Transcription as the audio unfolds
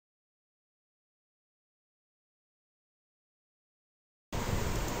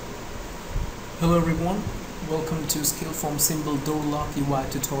Hello everyone, welcome to Scaleform Symbol Door Lock UI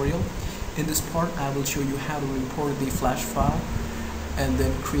tutorial. In this part I will show you how to import the flash file and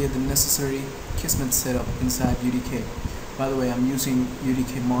then create the necessary Kismet setup inside UDK. By the way, I'm using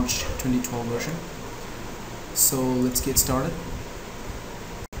UDK March 2012 version. So let's get started.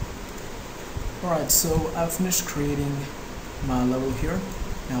 Alright, so I've finished creating my level here.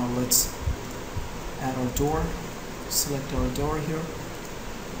 Now let's add our door, select our door here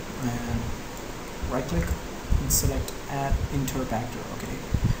and right click and select add interactor. Okay,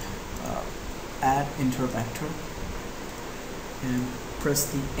 add interactor and press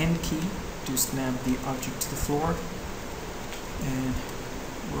the end key to snap the object to the floor and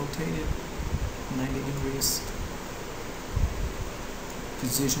rotate it 90 degrees,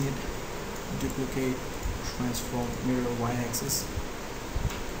 position it, duplicate, transform, mirror y-axis.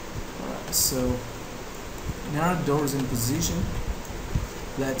 Alright, so now the door is in position.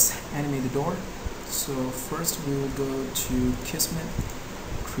 Let's animate the door. So first we will go to Kismet,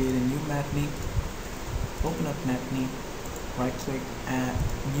 create a new Matinee, open up Matinee, right click, add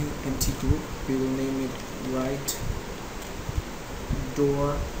new empty group. We will name it right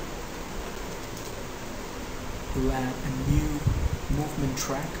door. We'll add a new movement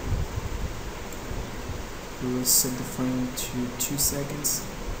track. We will set the frame to 2 seconds,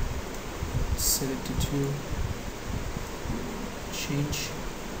 set it to 2, change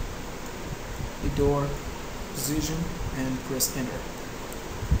the door position and press enter.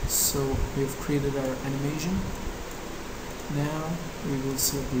 So we've created our animation. Now we will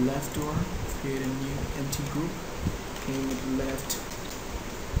select left door, create a new empty group, name it left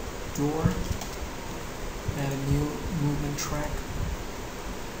door, add a new movement track.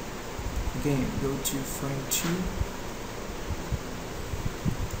 Again, go to frame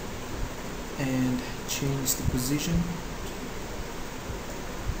 2 and change the position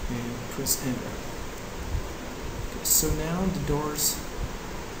and press enter. Okay, so now the doors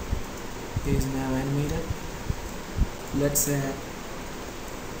is now animated. Let's add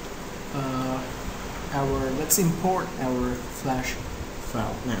let's import our flash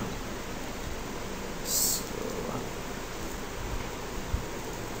file now. So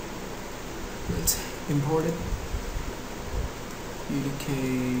let's import it. UDK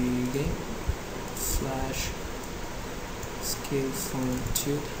game flash Scaleform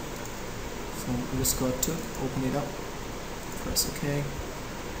 2 from _2, open it up, press OK,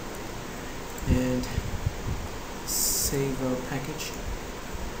 and save our package.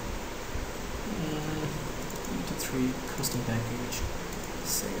 3 custom package,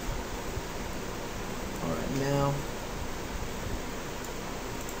 save. Alright, now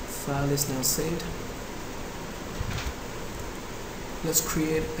file is now saved. Let's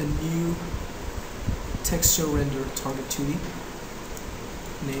create a new texture render target 2D.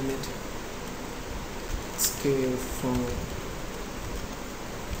 Name it Scaleform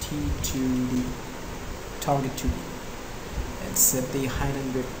T2D target 2D and set the height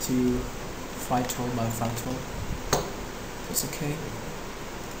and width to 512 by 512. Press OK.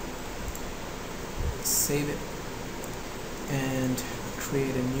 Save it and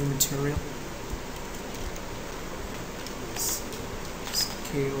create a new material.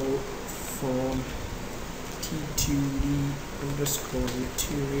 Scaleform T2D _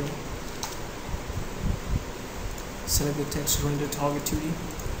 material. Select the texture render target 2D.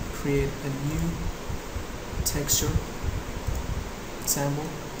 Create a new texture sample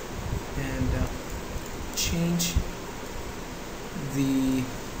and change the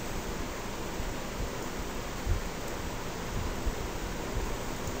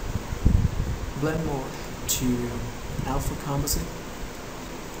blend mode to alpha composite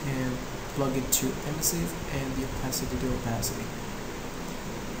and plug it to emissive and the opacity to opacity.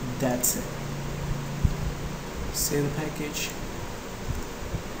 That's it. Save the package.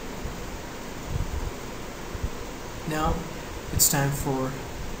 Now it's time for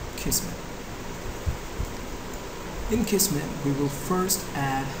Kismet. In Kismet we will first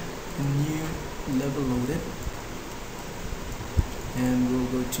add a new level loaded and we'll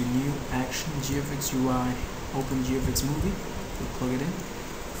go to new action GFX UI, open GFX movie, we'll plug it in.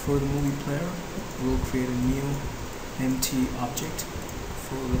 For the movie player we'll create a new empty object.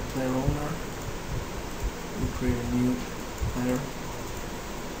 For the player owner we'll create a new player.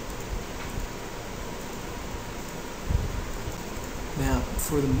 Now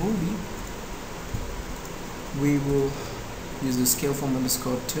for the movie we will use the Scaleform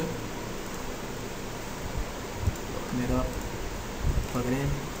 _2, open it up, plug it in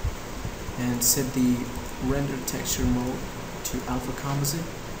and set the render texture mode to alpha composite.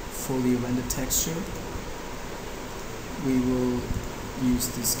 For the render texture we will use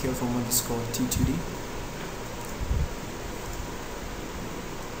the Scaleform underscore T2D.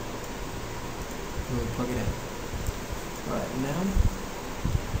 We'll plug it in. Alright, now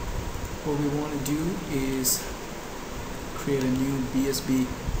what we want to do is create a new BSB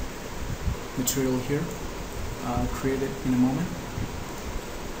material here. I'll create it in a moment.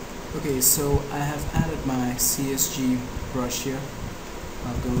 Okay, so I have added my CSG brush here.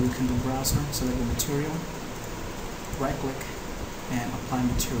 I'll go to the control browser, select the material, right click, and apply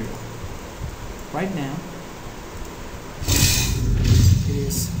material. Right now it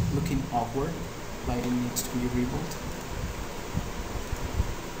is looking awkward. Lighting needs to be rebuilt.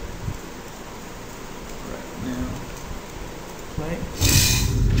 Right now, play,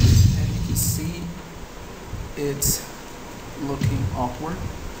 and you can see it's looking awkward.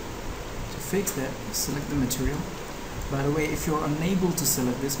 To fix that, select the material. By the way, if you're unable to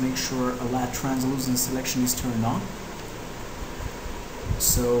select this, make sure Allow Translucent Selection is turned on.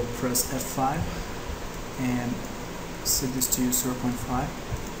 So press F5 and set this to 0.5,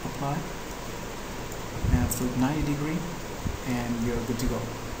 apply. Now flip 90 degree and you're good to go.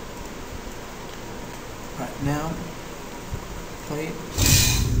 Right, now play it.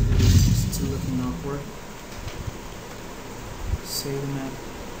 Still looking awkward. Save the map.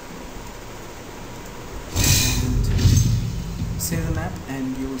 And save the map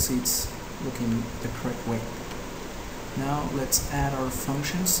and you will see it's looking the correct way. Now let's add our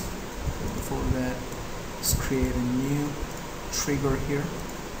functions. Before that, let's create a new trigger here.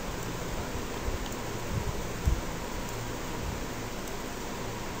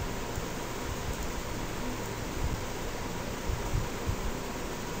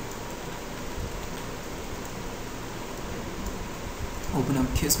 Open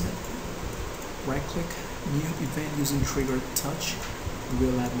up Kismet, right click, new event using trigger touch.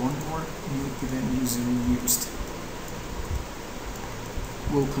 We'll add one more new event using used.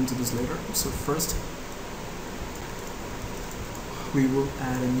 We'll come to this later. So first we will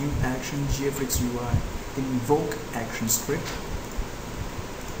add a new action, GFX UI invoke action script.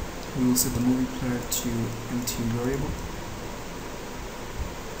 We will set the movie player to empty variable,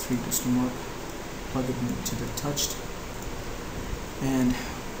 3 question mark, plug it into the touched. And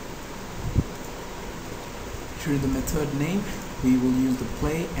here in the method name, we will use the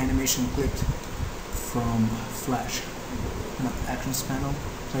play animation clip from Flash. Now, actions panel,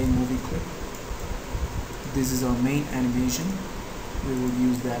 play movie clip. This is our main animation. We will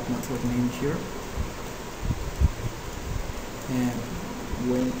use that method name here. And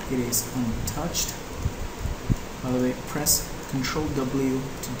when it is untouched, by the way, press Ctrl W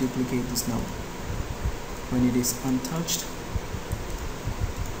to duplicate this node. When it is untouched,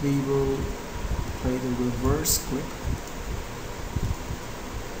 we will play the reverse clip.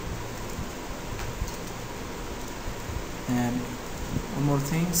 And one more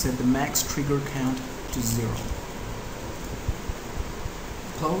thing, set the max trigger count to 0.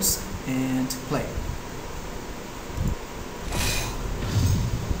 Close and play.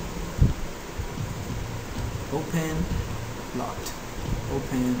 Open, locked.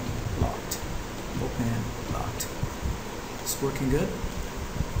 Open, locked. Open, locked. It's working good.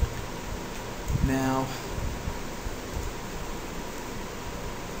 Now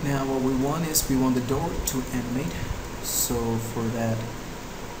what we want is we want the door to animate. So for that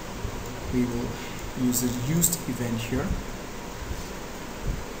we will use the used event here.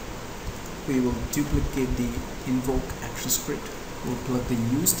 We will duplicate the invoke action script. We'll plug the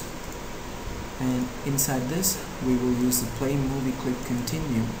used, and inside this we will use the play movie clip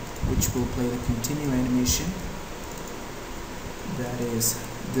continue, which will play the continue animation. That is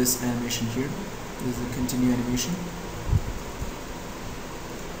this animation here. This is the continue animation.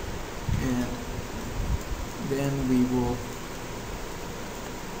 And then we will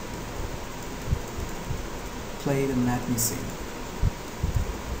play the matinee scene.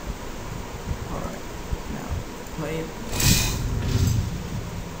 Alright, now play it.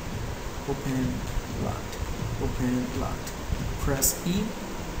 Open, locked. Open, locked. Press E.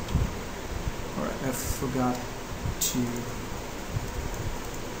 Alright, I forgot to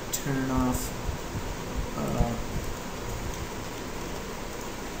turn off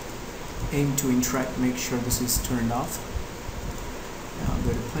aim to interact. Make sure this is turned off. Now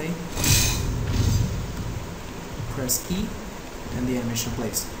go to play, press E, and the animation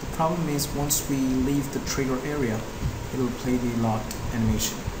plays. The problem is once we leave the trigger area, it will play the locked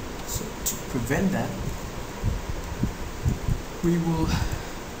animation. So to prevent that, we will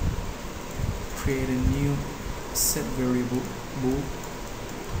create a new set variable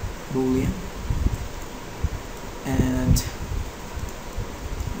boolean, and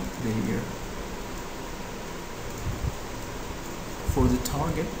there for the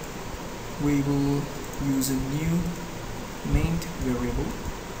target, we will use a new named variable.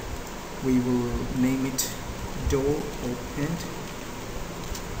 We will name it door opened,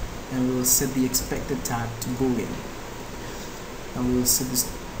 and we will set the expected type to boolean. And we will set this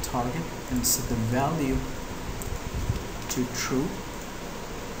target and set the value to true,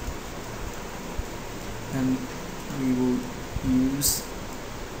 and we will use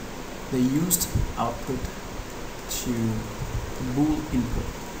the used output to bool input.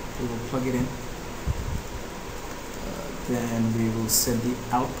 We will plug it in. Then we will set the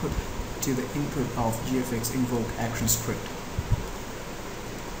output to the input of GFX invoke action script.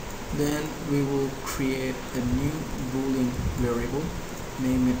 Then we will create a new boolean variable,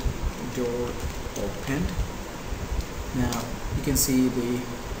 name it door opened. Now you can see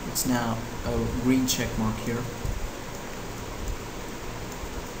it's now a green check mark here.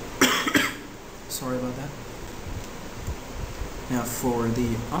 Sorry about that. Now for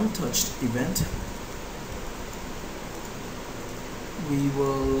the untouched event, we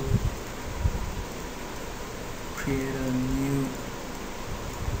will create a new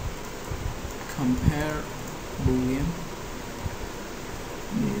compare boolean,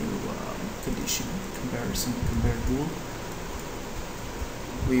 new condition comparison, compare bool.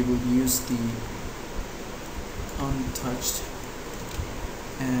 We will use the untouched,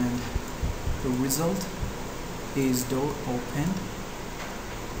 and the result is door opened.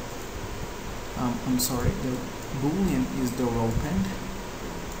 I'm sorry, the boolean is door opened,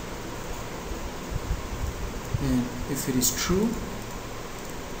 and if it is true,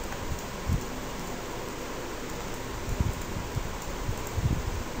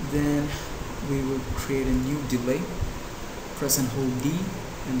 then we will create a new delay. Press and hold D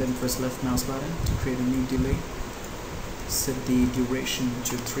and then press left mouse button to create a new delay. Set the duration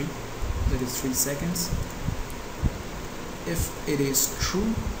to 3, that is 3 seconds. If it is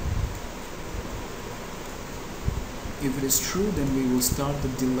true, then we will start the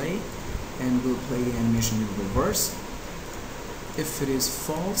delay and we'll play the animation in reverse. If it is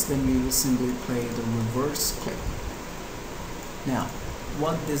false, then we will simply play the reverse clip. Now,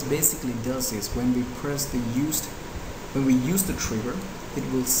 what this basically does is when we use the trigger, it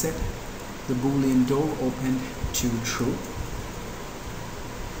will set the boolean door opened to true,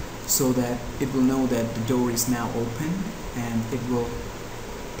 so that it will know that the door is now open, and it will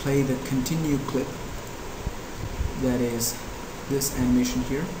play the continue clip, that is this animation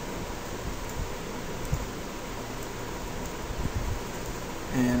here.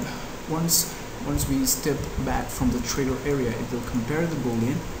 And once we step back from the trigger area, it will compare the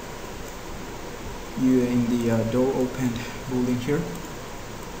boolean in the door opened boolean here.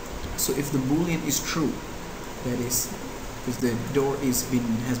 So if the boolean is true, that is, if the door has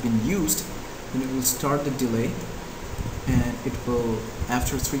been used, then it will start the delay, and it will,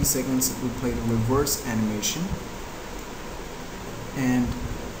 after 3 seconds, it will play the reverse animation. And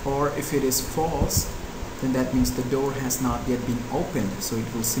or if it is false, then that means the door has not yet been opened, so it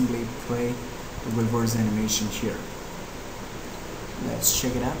will simply play the reverse animation here. Let's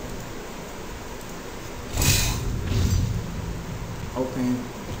check it out. Open,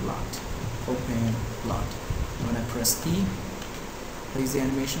 locked, open, locked. When I press E, plays the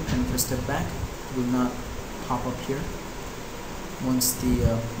animation, and if I step back, it will not pop up here. Once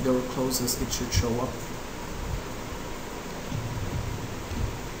the door closes, it should show up.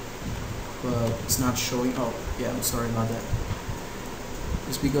 But it's not showing. Oh yeah, I'm sorry about that.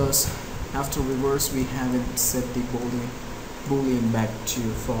 It's because after reverse we haven't set the boolean back to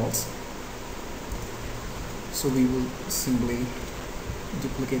false. So we will simply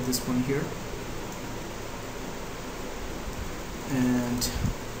duplicate this one here, and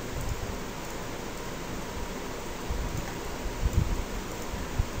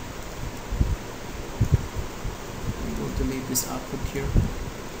we will delete this output here.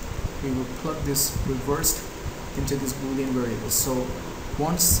 We will plug this reversed into this boolean variable. So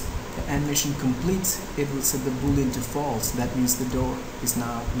once the animation completes, it will set the boolean to false. That means the door is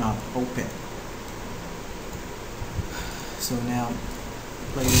now not open. So now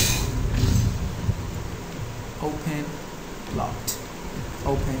play open, locked,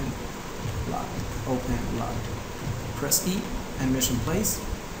 open, locked, open, locked. Press E, animation plays,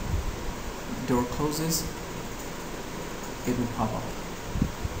 door closes, it will pop up.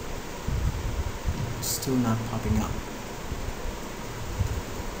 Still not popping up.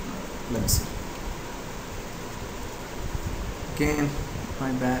 Let me see. Again,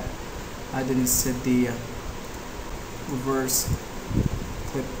 my bad. I didn't set the reverse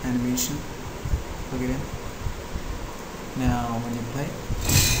clip animation. Plug it in. Now when you play,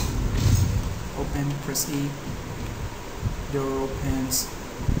 open, press E, door opens,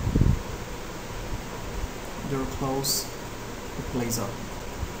 door close, it plays up.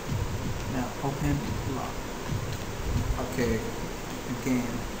 Now open, lock. Okay,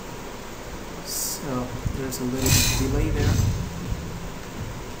 again, so there's a little delay there,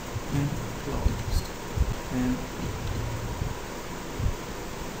 and closed, and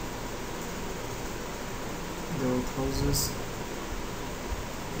door closes,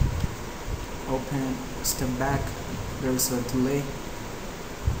 open, step back, there's a delay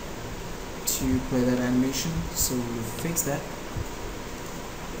to play that animation, so we'll fix that.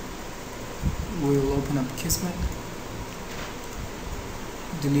 We'll open up Kismet,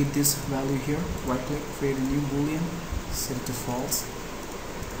 delete this value here, right click, create a new boolean, set it to false.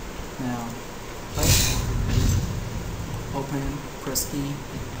 Now play, open, press E,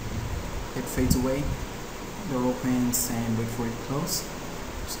 it fades away, door opens and wait for it to close.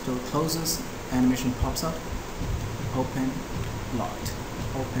 Door closes, animation pops up, open, locked,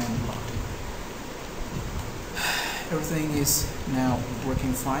 open, locked. Everything is now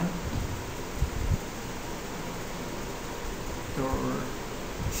working fine. Door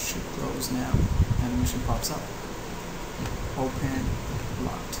should close now, animation pops up, open,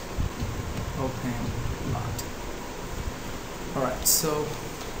 locked, open, locked. Alright, so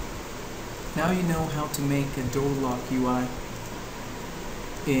now you know how to make a door lock UI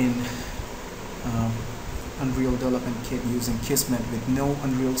in Unreal Development Kit using Kismet with no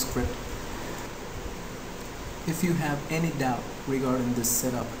Unreal script. If you have any doubt regarding this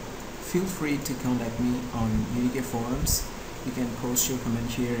setup, feel free to contact me on UDK forums. You can post your comment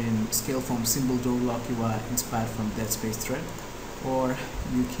here in Scaleform symbol door lock UI inspired from Dead Space thread, or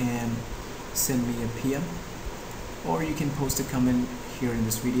you can send me a PM, or you can post a comment here in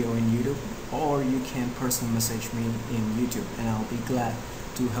this video in YouTube, or you can personally message me in YouTube and I'll be glad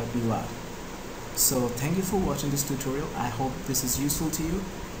to help you out. So thank you for watching this tutorial. I hope this is useful to you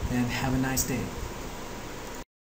and have a nice day.